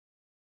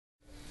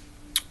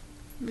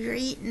We were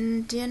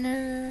eating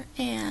dinner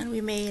and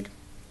we made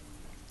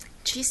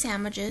cheese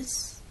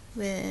sandwiches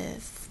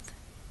with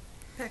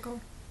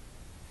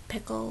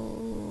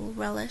pickle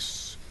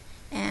relish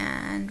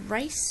and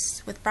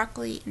rice with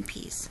broccoli and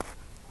peas.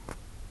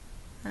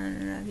 I don't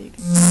know if you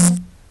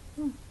can.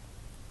 Ooh.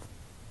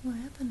 What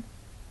happened?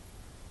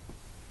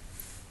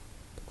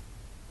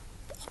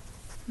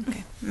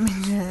 Okay, let me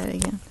try that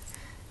again.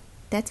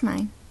 That's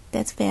mine.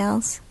 That's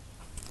Val's.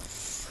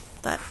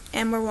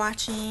 And we're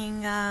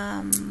watching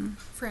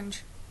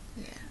Fringe.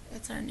 Yeah,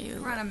 it's our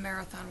new. We're on a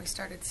marathon. We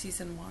started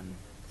season 1,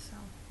 so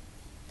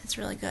it's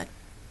really good.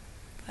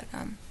 But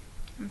I'm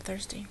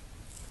thirsty.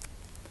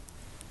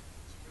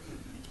 Let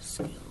me just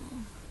get a little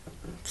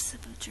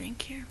sip of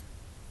drink here.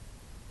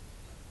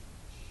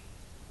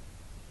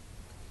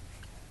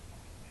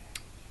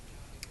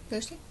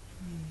 Thirsty?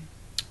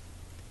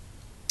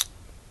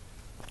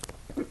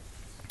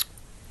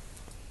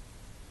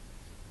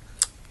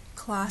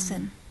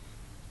 Claussen.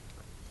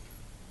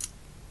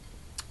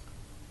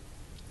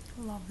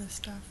 I love this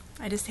stuff.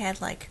 I just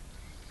had like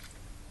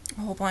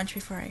a whole bunch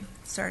before I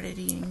started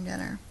eating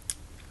dinner.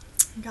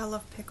 You gotta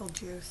love pickle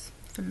juice.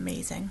 It's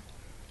amazing.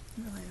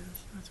 It really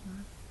is. That's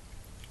one.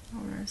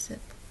 I'll run a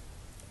sip.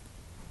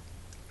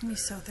 I'm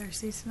so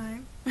thirsty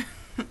tonight.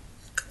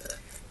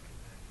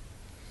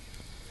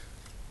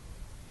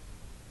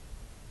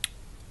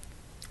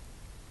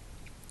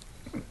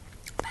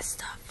 Best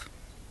stuff.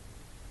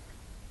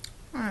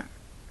 Alright,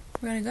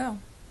 we're gonna go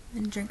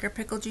and drink our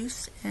pickle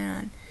juice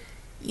and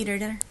eat our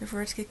dinner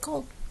before it's get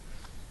cold.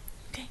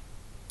 Okay.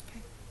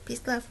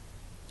 Peace, love.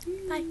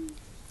 Bye.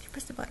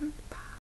 Press the button. Bye.